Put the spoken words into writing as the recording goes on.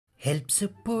Help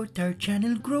support our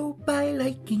channel grow by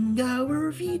liking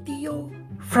our video.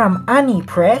 From Annie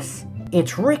Press,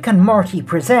 it's Rick and Morty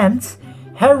presents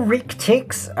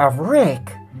HeRICKtics of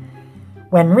Rick.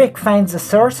 When Rick finds the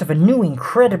source of a new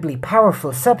incredibly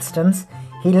powerful substance,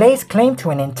 he lays claim to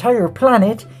an entire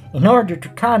planet in order to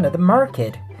corner the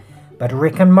market. But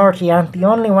Rick and Morty aren't the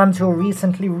only ones who are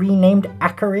recently renamed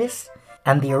Acaris,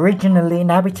 and the original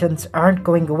inhabitants aren't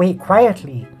going away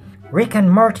quietly. Rick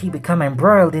and Morty become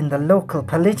embroiled in the local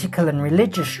political and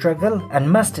religious struggle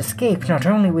and must escape not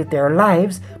only with their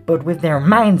lives, but with their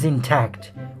minds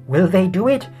intact. Will they do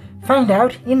it? Find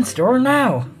out in store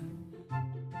now.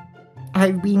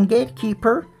 I've been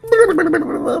gatekeeper.